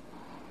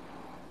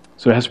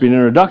 So it has to be an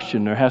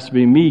introduction. There has to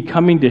be me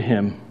coming to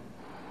him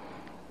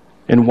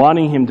and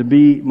wanting him to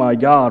be my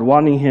God,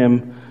 wanting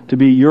him to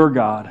be your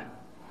God.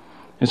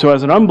 And so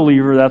as an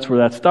unbeliever, that's where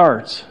that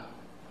starts.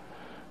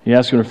 You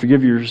ask him to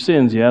forgive your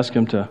sins. You ask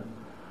him to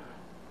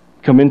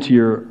come into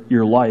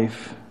your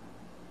life.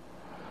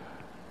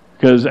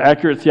 Because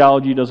accurate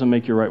theology doesn't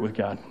make you right with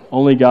God.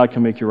 Only God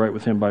can make you right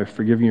with Him by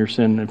forgiving your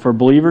sin. And for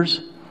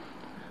believers,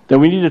 then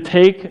we need to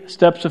take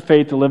steps of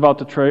faith to live out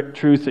the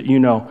truth that you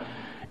know.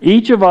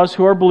 Each of us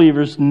who are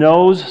believers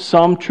knows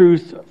some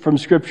truth from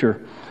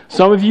Scripture.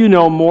 Some of you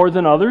know more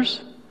than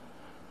others.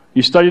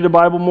 You study the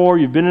Bible more,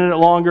 you've been in it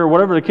longer,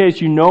 whatever the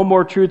case, you know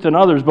more truth than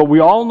others. But we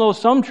all know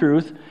some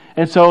truth,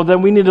 and so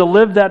then we need to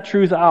live that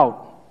truth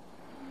out.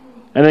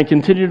 And then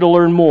continue to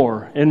learn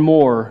more and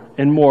more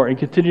and more, and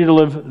continue to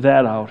live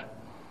that out.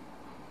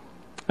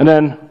 And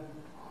then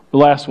the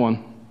last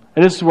one,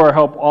 and this is where I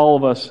hope all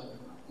of us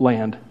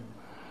land,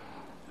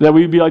 that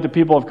we'd be like the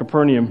people of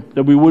Capernaum,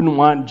 that we wouldn't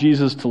want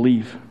Jesus to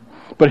leave.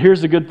 But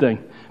here's the good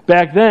thing.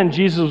 Back then,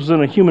 Jesus was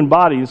in a human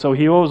body, and so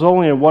He was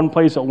only in one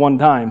place at one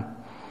time.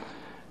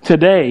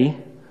 Today,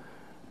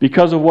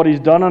 because of what He's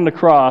done on the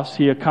cross,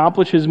 He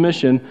accomplished His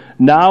mission.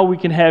 Now we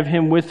can have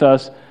Him with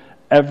us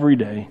every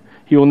day.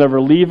 He will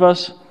never leave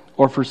us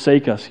or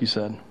forsake us, He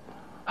said.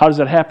 How does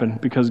that happen?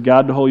 Because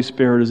God, the Holy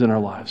Spirit, is in our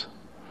lives.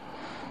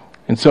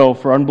 And so,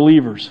 for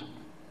unbelievers,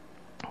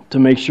 to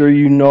make sure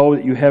you know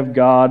that you have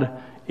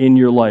God in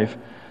your life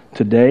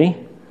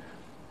today,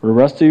 for the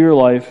rest of your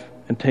life,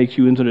 and take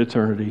you into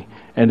eternity.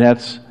 And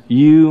that's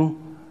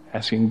you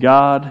asking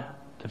God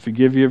to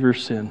forgive you of your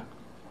sin.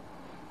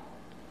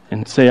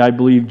 And say, I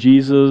believe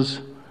Jesus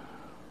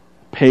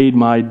paid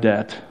my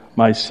debt,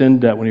 my sin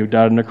debt, when He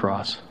died on the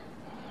cross.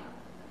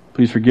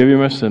 Please forgive me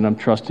my sin. I'm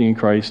trusting in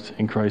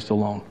Christ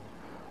alone.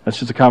 That's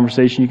just a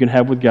conversation you can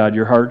have with God,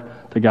 your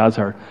heart to God's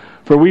heart.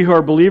 For we who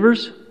are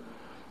believers,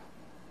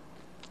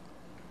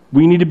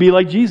 we need to be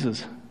like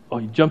Jesus. Oh,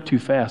 you jumped too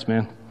fast,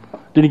 man.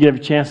 Didn't give a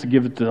chance to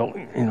give it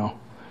to,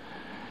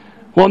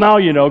 Well, now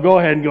you know. Go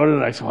ahead and go to the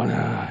next one.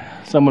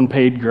 Someone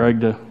paid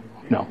Greg to...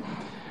 No.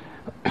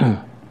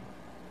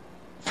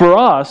 For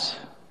us,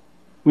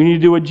 we need to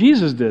do what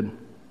Jesus did.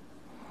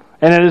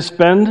 And that is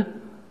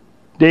spend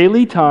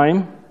daily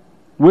time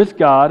with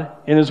God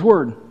in His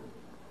Word.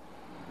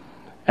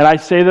 And I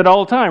say that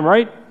all the time,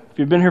 right? If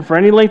you've been here for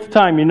any length of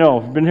time, you know.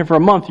 If you've been here for a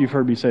month, you've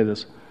heard me say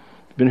this. If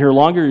you've been here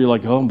longer, you're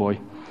like, oh boy.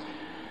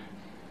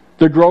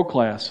 The Grow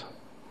class.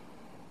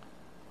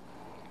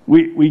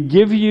 We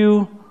give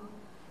you,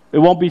 it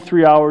won't be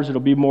 3 hours,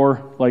 it'll be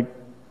more like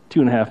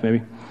 2.5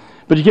 maybe.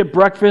 But you get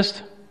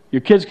breakfast,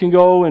 your kids can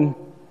go and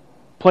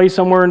play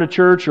somewhere in the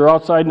church or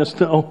outside in the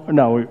snow.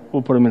 No,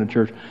 we'll put them in a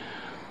church.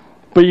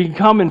 But you can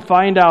come and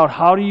find out,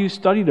 how do you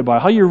study the Bible?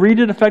 How do you read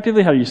it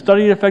effectively? How do you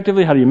study it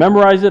effectively? How do you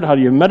memorize it? How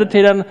do you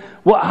meditate on it?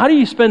 Well, how do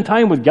you spend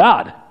time with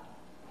God?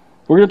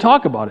 We're going to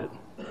talk about it.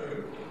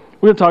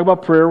 We're going to talk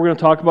about prayer. We're going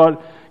to talk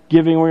about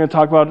giving. We're going to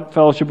talk about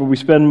fellowship. But we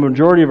spend the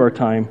majority of our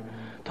time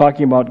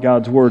talking about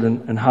God's Word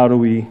and how do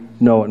we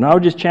know it. And I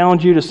would just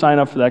challenge you to sign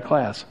up for that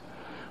class.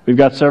 We've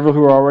got several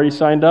who are already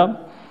signed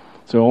up.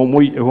 So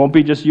it won't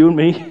be just you and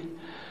me.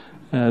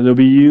 There'll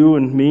be you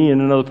and me and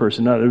another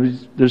person.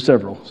 There's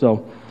several.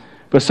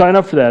 But sign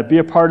up for that. Be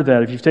a part of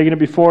that. If you've taken it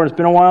before and it's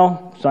been a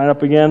while, sign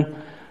up again.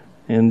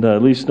 And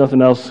at least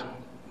nothing else,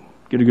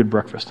 get a good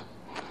breakfast.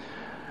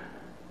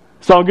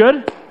 Sound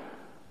good?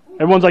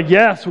 Everyone's like,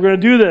 yes, we're going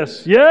to do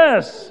this.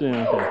 Yes!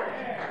 Yeah,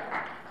 okay.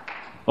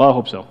 Well, I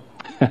hope so.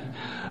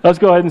 Let's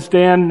go ahead and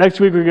stand. Next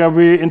week we're going to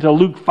be into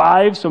Luke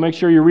 5, so make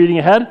sure you're reading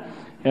ahead.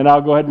 And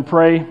I'll go ahead and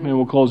pray, and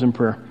we'll close in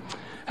prayer.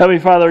 Heavenly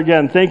Father,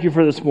 again, thank you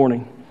for this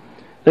morning.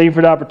 Thank you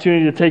for the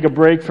opportunity to take a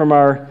break from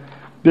our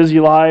busy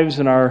lives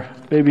and our,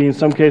 maybe in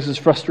some cases,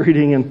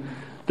 frustrating and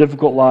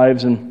difficult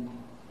lives, and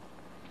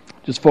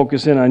just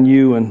focus in on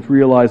you and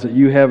realize that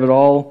you have it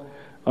all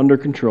under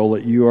control,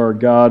 that you are a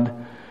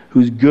God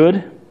who's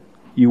good.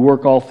 You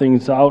work all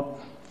things out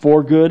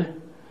for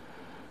good.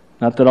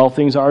 Not that all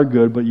things are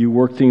good, but you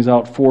work things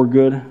out for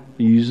good.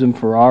 You use them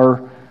for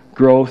our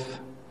growth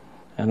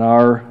and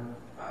our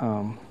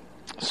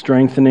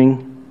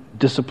strengthening,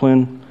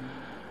 discipline.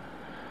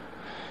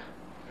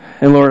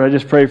 And Lord, I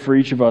just pray for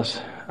each of us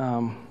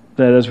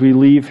that as we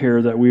leave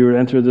here, that we would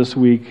enter this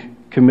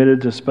week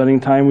committed to spending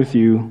time with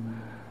you,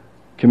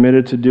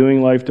 committed to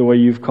doing life the way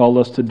you've called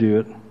us to do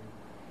it,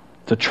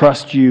 to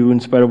trust you in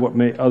spite of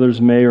what others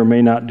may or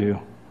may not do,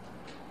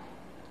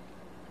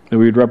 that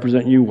we would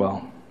represent you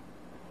well.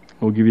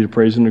 We'll give you the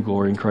praise and the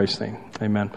glory in Christ's name. Amen.